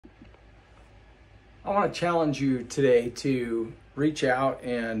I want to challenge you today to reach out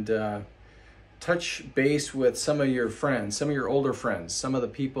and touch base with some of your friends, some of your older friends, some of the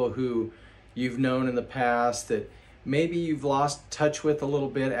people who you've known in the past that maybe you've lost touch with a little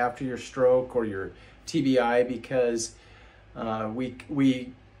bit after your stroke or your TBI because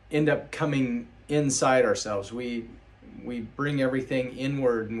we end up coming inside ourselves. We bring everything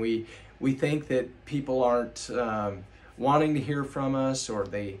inward, and we think that people aren't wanting to hear from us, or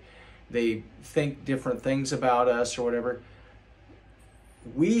they think different things about us or whatever.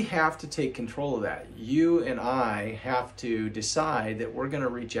 We have to take control of that. You and I have to decide that we're going to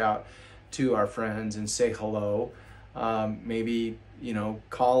reach out to our friends and say hello. Maybe,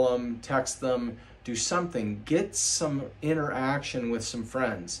 call them, text them, do something. Get some interaction with some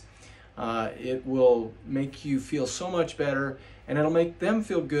friends. It will make you feel so much better, and it'll make them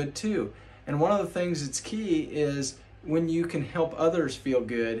feel good too. And one of the things that's key is when you can help others feel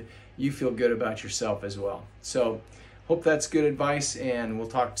good, you feel good about yourself as well. So hope that's good advice, and we'll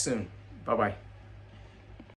talk soon. Bye-bye.